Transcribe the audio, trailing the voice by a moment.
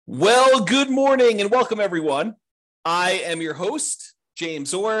Well, good morning and welcome, everyone. I am your host,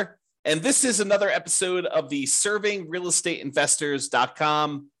 James Orr, and this is another episode of the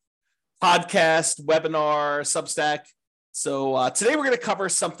ServingRealEstateInvestors.com podcast, webinar, Substack. So today we're going to cover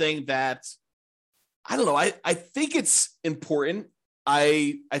something that, I think it's important.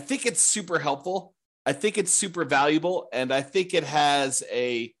 I think it's super helpful. I think it's super valuable, and I think it has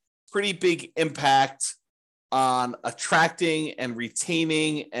a pretty big impact on attracting and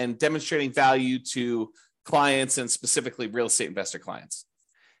retaining and demonstrating value to clients, and specifically real estate investor clients.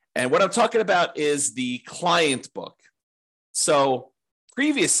 And what I'm talking about is the client book. So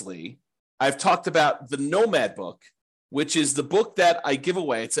previously, I've talked about the Nomad book, which is the book that I give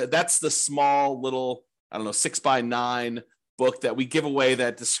away. That's the small little, 6x9 book that we give away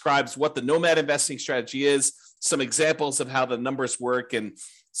that describes what the Nomad investing strategy is, some examples of how the numbers work, and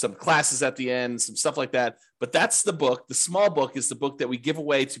some classes at the end, some stuff like that. But that's the book. The small book is the book that we give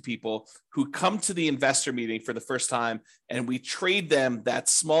away to people who come to the investor meeting for the first time, and we trade them that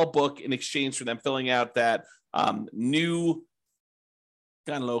small book in exchange for them filling out that new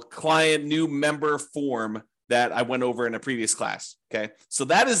member form that I went over in a previous class. Okay. So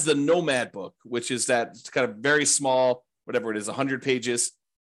that is the Nomad book, which is that kind of very small, whatever it is, 100 pages,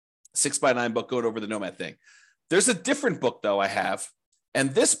 6x9 book going over the Nomad thing. There's a different book though I have.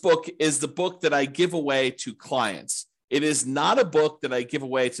 And this book is the book that I give away to clients. It is not a book that I give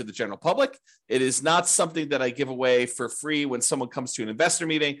away to the general public. It is not something that I give away for free when someone comes to an investor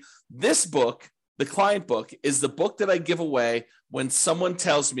meeting. This book, the client book, is the book that I give away when someone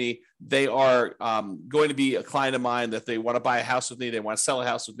tells me they are going to be a client of mine, that they want to buy a house with me, they want to sell a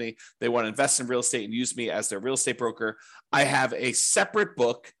house with me, they want to invest in real estate and use me as their real estate broker. I have a separate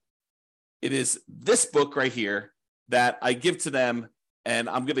book. It is this book right here that I give to them. And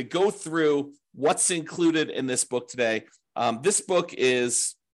I'm going to go through what's included in this book today. This book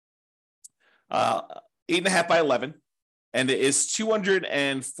is 8.5 by 11, and it is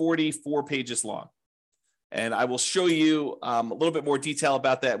 244 pages long. And I will show you a little bit more detail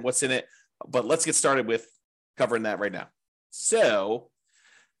about that and what's in it. But let's get started with covering that right now. So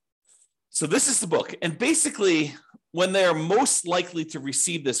this is the book. And basically, when they are most likely to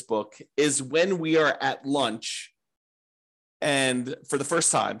receive this book is when we are at lunch and for the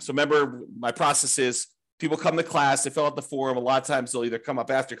first time. So remember, my process is people come to class, they fill out the form. A lot of times they'll either come up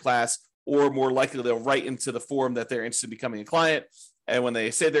after class, or more likely they'll write into the form that they're interested in becoming a client. And when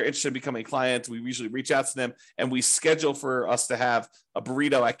they say they're interested in becoming a client, we usually reach out to them and we schedule for us to have a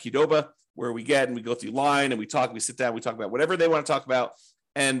burrito at Qdoba, where we go through line and we talk, we sit down, we talk about whatever they want to talk about.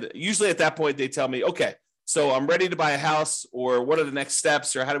 And usually at that point they tell me, okay, so I'm ready to buy a house, or what are the next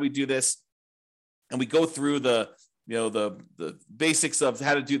steps, or how do we do this? And we go through the basics of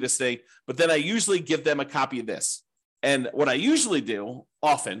how to do this thing. But then I usually give them a copy of this. And what I usually do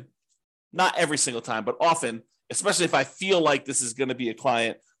often, not every single time, but often, especially if I feel like this is going to be a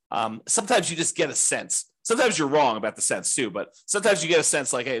client, sometimes you just get a sense. Sometimes you're wrong about the sense too, but sometimes you get a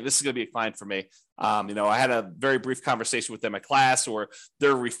sense like, hey, this is going to be a client for me. I had a very brief conversation with them at class, or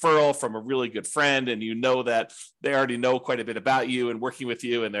their referral from a really good friend, and you know that they already know quite a bit about you and working with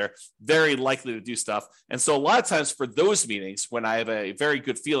you, and they're very likely to do stuff. And so a lot of times for those meetings, when I have a very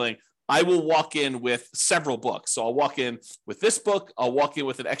good feeling, I will walk in with several books. So I'll walk in with this book. I'll walk in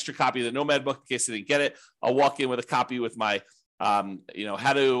with an extra copy of the Nomad book in case they didn't get it. I'll walk in with a copy with my, how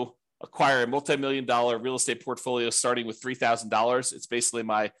to acquire a multi-million-dollar real estate portfolio starting with $3,000. It's basically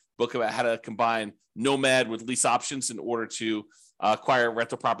my book about how to combine Nomad with lease options in order to acquire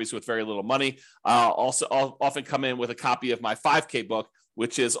rental properties with very little money. Also, I'll often come in with a copy of my 5K book,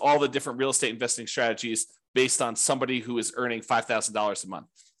 which is all the different real estate investing strategies based on somebody who is earning $5,000 a month.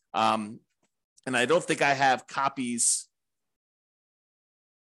 And I don't think I have copies.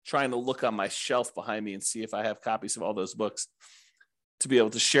 Trying to look on my shelf behind me and see if I have copies of all those books to be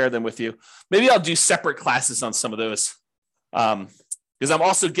able to share them with you. Maybe I'll do separate classes on some of those, because I'm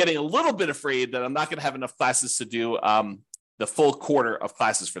also getting a little bit afraid that I'm not going to have enough classes to do the full quarter of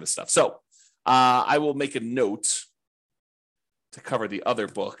classes for this stuff. So I will make a note to cover the other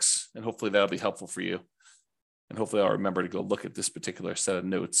books, and hopefully that'll be helpful for you. And hopefully I'll remember to go look at this particular set of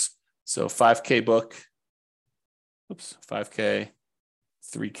notes. So 5K book, 5K,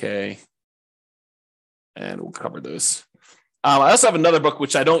 3K, and we'll cover those. I also have another book,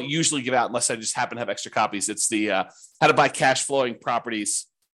 which I don't usually give out unless I just happen to have extra copies. It's the How to Buy Cash Flowing Properties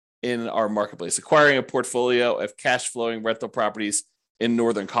in Our Marketplace. Acquiring a Portfolio of Cash Flowing Rental Properties in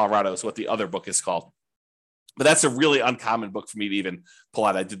Northern Colorado is what the other book is called. But that's a really uncommon book for me to even pull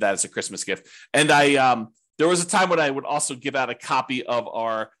out. I did that as a Christmas gift. And there was a time when I would also give out a copy of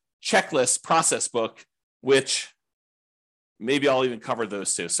our checklist process book, which maybe I'll even cover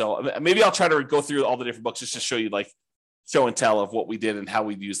those too. So maybe I'll try to go through all the different books just to show you like show and tell of what we did and how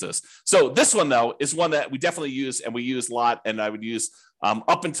we use this. So this one though is one that we definitely use and we use a lot, and I would use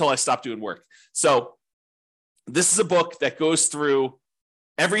up until I stopped doing work. So this is a book that goes through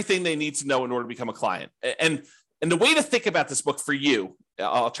everything they need to know in order to become a client. And the way to think about this book for you,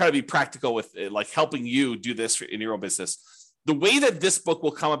 I'll try to be practical with like helping you do this in your own business. The way that this book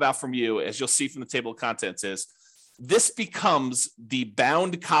will come about from you, as you'll see from the table of contents, is this becomes the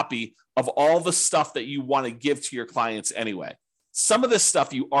bound copy of all the stuff that you want to give to your clients anyway. Some of this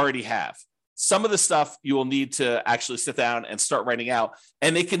stuff you already have. Some of the stuff you will need to actually sit down and start writing out.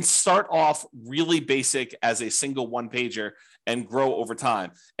 And it can start off really basic as a single one-pager and grow over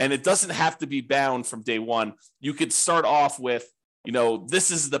time. And it doesn't have to be bound from day one. You could start off with, this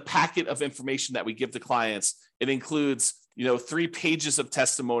is the packet of information that we give to clients. It includes, 3 pages of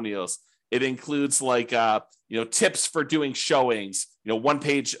testimonials. It includes like, tips for doing showings, 1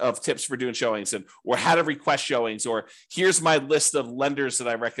 page of tips for doing showings, or how to request showings, or here's my list of lenders that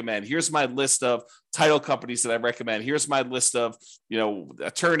I recommend. Here's my list of title companies that I recommend. Here's my list of,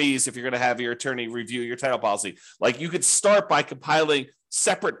 attorneys, if you're going to have your attorney review your title policy. Like you could start by compiling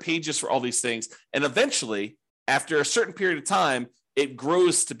separate pages for all these things. And eventually, after a certain period of time, it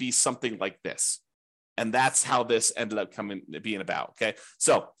grows to be something like this. And that's how this ended up being about. Okay.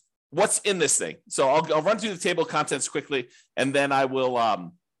 So what's in this thing? So I'll run through the table of contents quickly, and then I will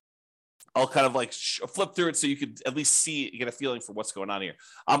I'll kind of like flip through it so you could at least see, get a feeling for what's going on here.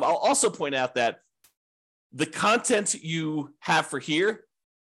 I'll also point out that the content you have for here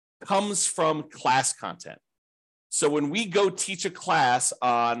comes from class content. So when we go teach a class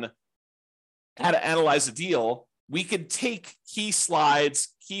on how to analyze a deal, we could take key slides,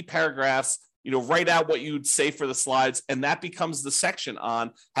 key paragraphs, write out what you'd say for the slides, and that becomes the section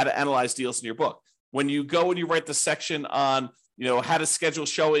on how to analyze deals in your book. When you go and you write the section on, how to schedule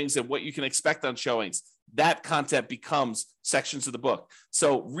showings and what you can expect on showings, that content becomes sections of the book.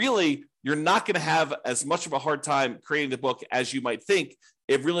 So really, you're not going to have as much of a hard time creating the book as you might think.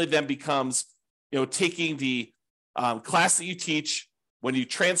 It really then becomes, taking the class that you teach, when you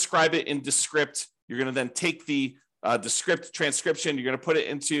transcribe it into script, you're going to then take the script transcription, you're going to put it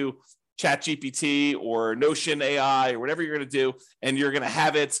into ChatGPT or Notion AI or whatever you're going to do, and you're going to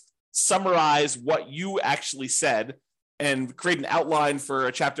have it summarize what you actually said and create an outline for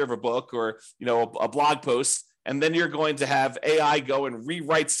a chapter of a book or a blog post, and then you're going to have AI go and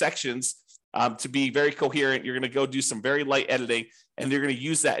rewrite sections to be very coherent. You're going to go do some very light editing, and you're going to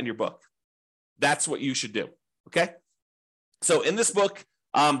use that in your book. That's what you should do. Okay. So in this book,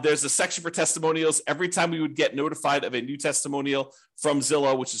 there's a section for testimonials. Every time we would get notified of a new testimonial from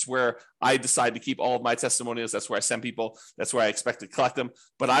Zillow, which is where I decide to keep all of my testimonials. That's where I send people. That's where I expect to collect them.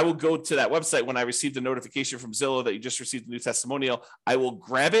 But I will go to that website when I receive the notification from Zillow that you just received a new testimonial. I will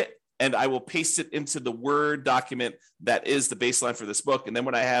grab it and I will paste it into the Word document that is the baseline for this book. And then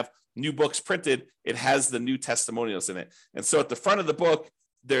when I have new books printed, it has the new testimonials in it. And so at the front of the book,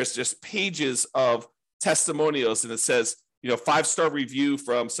 there's just pages of testimonials, and it says, 5-star review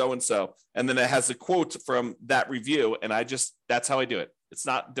from so-and-so. And then it has a quote from that review. And that's how I do it. It's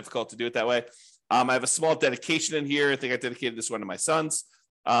not difficult to do it that way. I have a small dedication in here. I think I dedicated this one to my sons.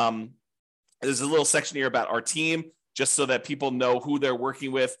 There's a little section here about our team, just so that people know who they're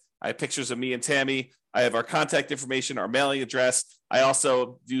working with. I have pictures of me and Tammy. I have our contact information, our mailing address. I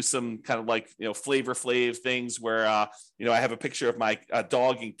also do some kind of like, Flavor Flav things where, I have a picture of my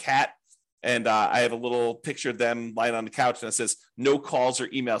dog and cat. And I have a little picture of them lying on the couch, and it says, no calls or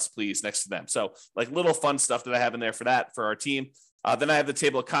emails, please, next to them. So like little fun stuff that I have in there for our team. Then I have the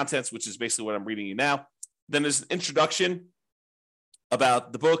table of contents, which is basically what I'm reading you now. Then there's an introduction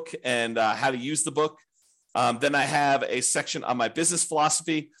about the book and how to use the book. Then I have a section on my business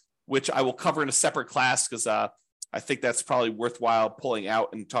philosophy, which I will cover in a separate class because I think that's probably worthwhile pulling out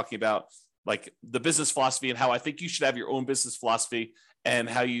and talking about like the business philosophy and how I think you should have your own business philosophy and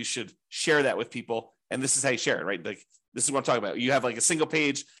how you should share that with people. And this is how you share it, right? Like this is what I'm talking about. You have like a single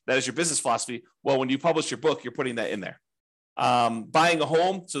page that is your business philosophy. Well, when you publish your book, you're putting that in there. Buying a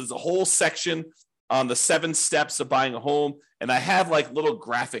home. So there's a whole section on the 7 steps of buying a home. And I have like little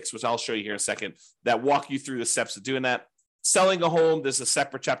graphics, which I'll show you here in a second, that walk you through the steps of doing that. Selling a home. There's a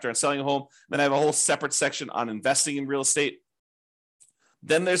separate chapter on selling a home. Then I have a whole separate section on investing in real estate.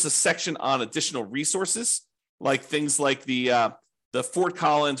 Then there's a section on additional resources, like things like the Fort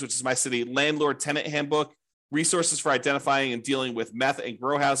Collins, which is my city, landlord tenant handbook, resources for identifying and dealing with meth and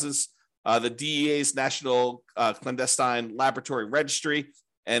grow houses, the DEA's National Clandestine Laboratory Registry,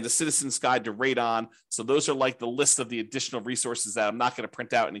 and the Citizen's Guide to Radon. So those are like the list of the additional resources that I'm not going to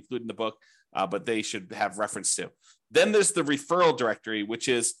print out and include in the book, but they should have reference to. Then there's the referral directory, which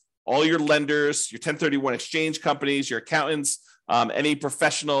is all your lenders, your 1031 exchange companies, your accountants, any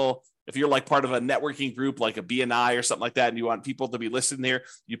professional. If you're like part of a networking group, like a BNI or something like that, and you want people to be listed in there,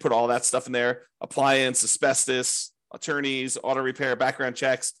 you put all that stuff in there. Appliance, asbestos, attorneys, auto repair, background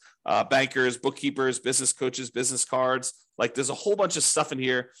checks, bankers, bookkeepers, business coaches, business cards. Like there's a whole bunch of stuff in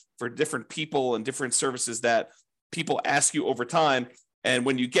here for different people and different services that people ask you over time. And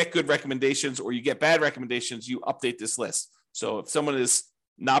when you get good recommendations or you get bad recommendations, you update this list. So if someone is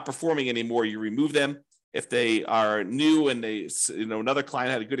not performing anymore, you remove them. If they are new and they, another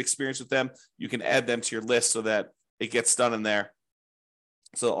client had a good experience with them, you can add them to your list so that it gets done in there.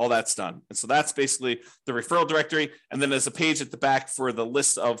 So all that's done. And so that's basically the referral directory. And then there's a page at the back for the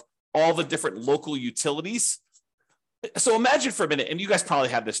list of all the different local utilities. So imagine for a minute, and you guys probably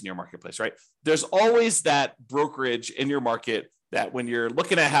have this in your marketplace, right? There's always that brokerage in your market that when you're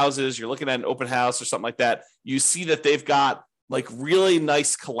looking at houses, you're looking at an open house or something like that, you see that they've got like really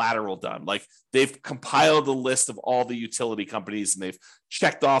nice collateral done. Like they've compiled a list of all the utility companies and they've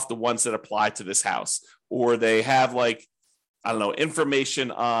checked off the ones that apply to this house, or they have like, I don't know,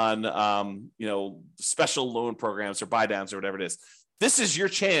 information on, special loan programs or buy downs or whatever it is. This is your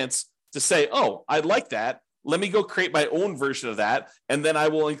chance to say, oh, I like that. Let me go create my own version of that. And then I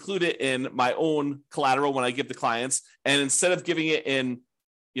will include it in my own collateral when I give the clients. And instead of giving it in,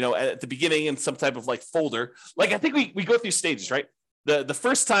 at the beginning in some type of like folder, like I think we go through stages, right? The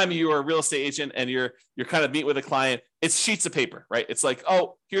first time you are a real estate agent and you're kind of meet with a client, it's sheets of paper, right? It's like,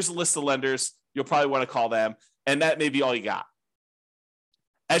 oh, here's a list of lenders. You'll probably want to call them. And that may be all you got.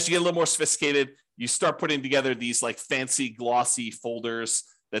 As you get a little more sophisticated, you start putting together these like fancy glossy folders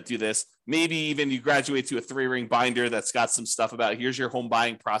that do this. Maybe even you graduate to a 3-ring binder that's got some stuff about, here's your home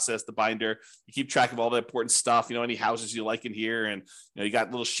buying process, the binder. You keep track of all the important stuff, any houses you like in here. And, you got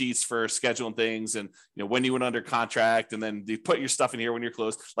little sheets for scheduling things and, when you went under contract, and then you put your stuff in here when you're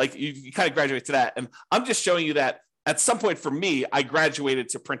closed. Like you kind of graduate to that. And I'm just showing you that at some point for me, I graduated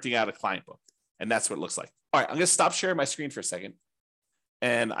to printing out a client book, and that's what it looks like. All right, I'm going to stop sharing my screen for a second.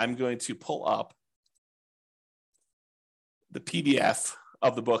 And I'm going to pull up the PDF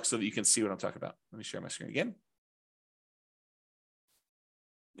of the book so that you can see what I'm talking about. Let me share my screen again.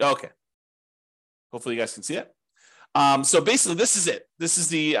 Okay. Hopefully you guys can see it. So basically this is it. This is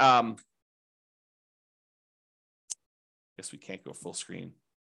the, I guess we can't go full screen.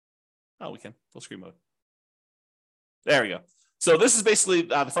 Oh, we can, full screen mode. There we go. So this is basically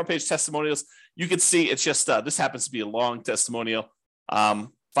the front page testimonials. You can see it's just, this happens to be a long testimonial.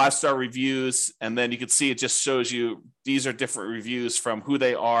 5-star reviews, and then you can see it just shows you these are different reviews from who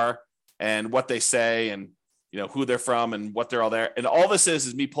they are and what they say and who they're from and what they're all there. And all this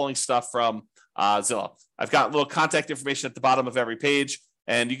is me pulling stuff from Zillow. I've got little contact information at the bottom of every page,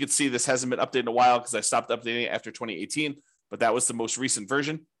 and you can see this hasn't been updated in a while because I stopped updating it after 2018, but that was the most recent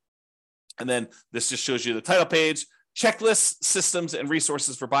version. And then this just shows you the title page, checklists, systems, and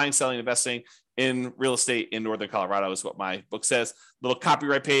resources for buying, selling, investing in real estate in Northern Colorado is what my book says. Little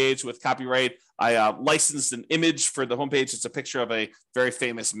copyright page with copyright. I licensed an image for the homepage. It's a picture of a very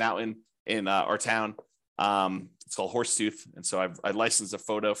famous mountain in our town. It's called Horsetooth. And so I licensed a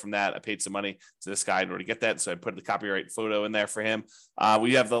photo from that. I paid some money to this guy in order to get that. So I put the copyright photo in there for him.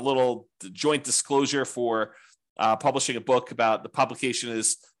 We have the joint disclosure for publishing a book about the publication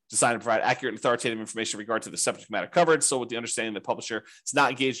is designed to provide accurate and authoritative information in regard to the subject matter covered. So with the understanding the publisher is not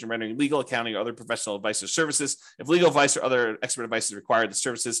engaged in rendering legal, accounting, or other professional advice or services. If legal advice or other expert advice is required, the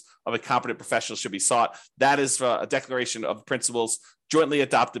services of a competent professional should be sought. That is a declaration of principles jointly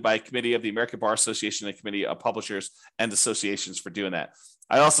adopted by a committee of the American Bar Association and a committee of publishers and associations for doing that.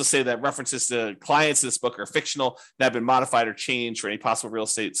 I also say that references to clients in this book are fictional and have been modified or changed for any possible real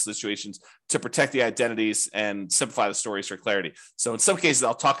estate situations to protect the identities and simplify the stories for clarity. So in some cases,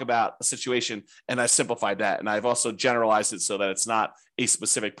 I'll talk about a situation and I simplified that. And I've also generalized it so that it's not a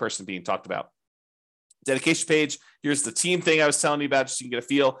specific person being talked about. Dedication page. Here's the team thing I was telling you about, just so you can get a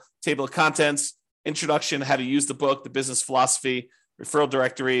feel. Table of contents, introduction, how to use the book, the business philosophy, referral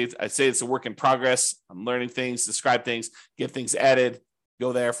directory. I'd say it's a work in progress. I'm learning things, describe things, get things added.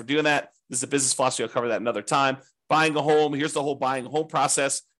 Go there for doing that. This is a business philosophy. I'll cover that another time. Buying a home. Here's the whole buying a home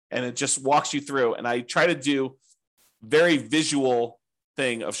process. And it just walks you through. And I try to do very visual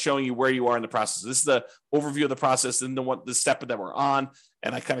thing of showing you where you are in the process. This is the overview of the process and the step that we're on.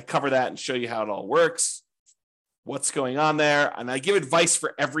 And I kind of cover that and show you how it all works, what's going on there. And I give advice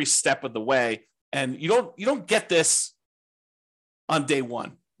for every step of the way. And you don't get this on day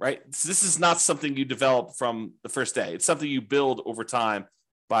one. Right? So this is not something you develop from the first day. It's something you build over time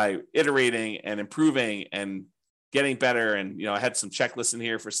by iterating and improving and getting better. And, I had some checklists in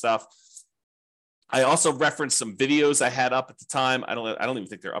here for stuff. I also referenced some videos I had up at the time. I don't even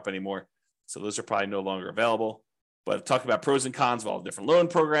think they're up anymore. So those are probably no longer available. But talking about pros and cons of all the different loan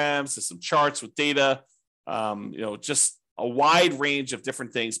programs, some charts with data, just a wide range of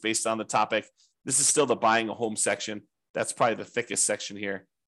different things based on the topic. This is still the buying a home section. That's probably the thickest section here.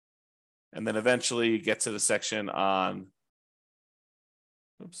 And then eventually you get to the section on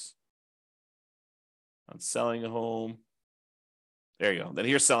selling a home. There you go. Then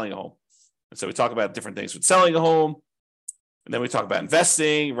here's selling a home. And so we talk about different things with selling a home. And then we talk about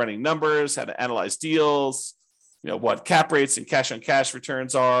investing, running numbers, how to analyze deals, what cap rates and cash on cash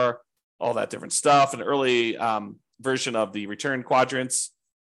returns are, all that different stuff. An early version of the return quadrants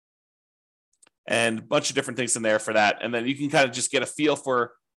and a bunch of different things in there for that. And then you can kind of just get a feel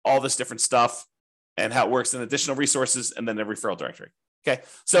for all this different stuff and how it works in additional resources and then the referral directory. Okay.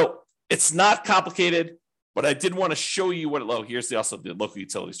 So it's not complicated, but I did want to show you here's also the local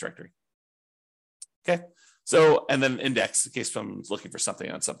utilities directory. Okay. So, and then index in case someone's looking for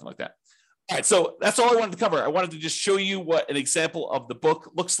something on something like that. All right. So that's all I wanted to cover. I wanted to just show you what an example of the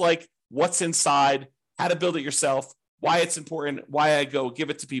book looks like, what's inside, how to build it yourself, why it's important, why I go give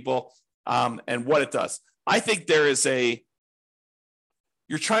it to people, and what it does. I think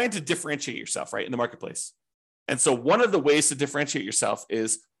you're trying to differentiate yourself, right, in the marketplace. And so one of the ways to differentiate yourself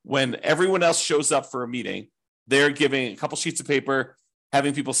is when everyone else shows up for a meeting, they're giving a couple sheets of paper,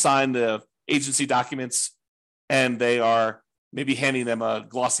 having people sign the agency documents, and they are maybe handing them a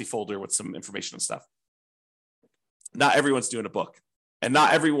glossy folder with some information and stuff. Not everyone's doing a book, and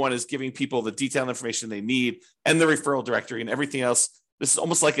not everyone is giving people the detailed information they need and the referral directory and everything else. This is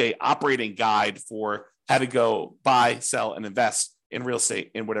almost like an operating guide for how to go buy, sell, and invest in real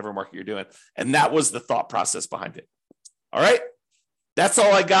estate in whatever market you're doing. And that was the thought process behind it. All right. That's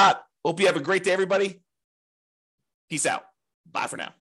all I got. Hope you have a great day, everybody. Peace out. Bye for now.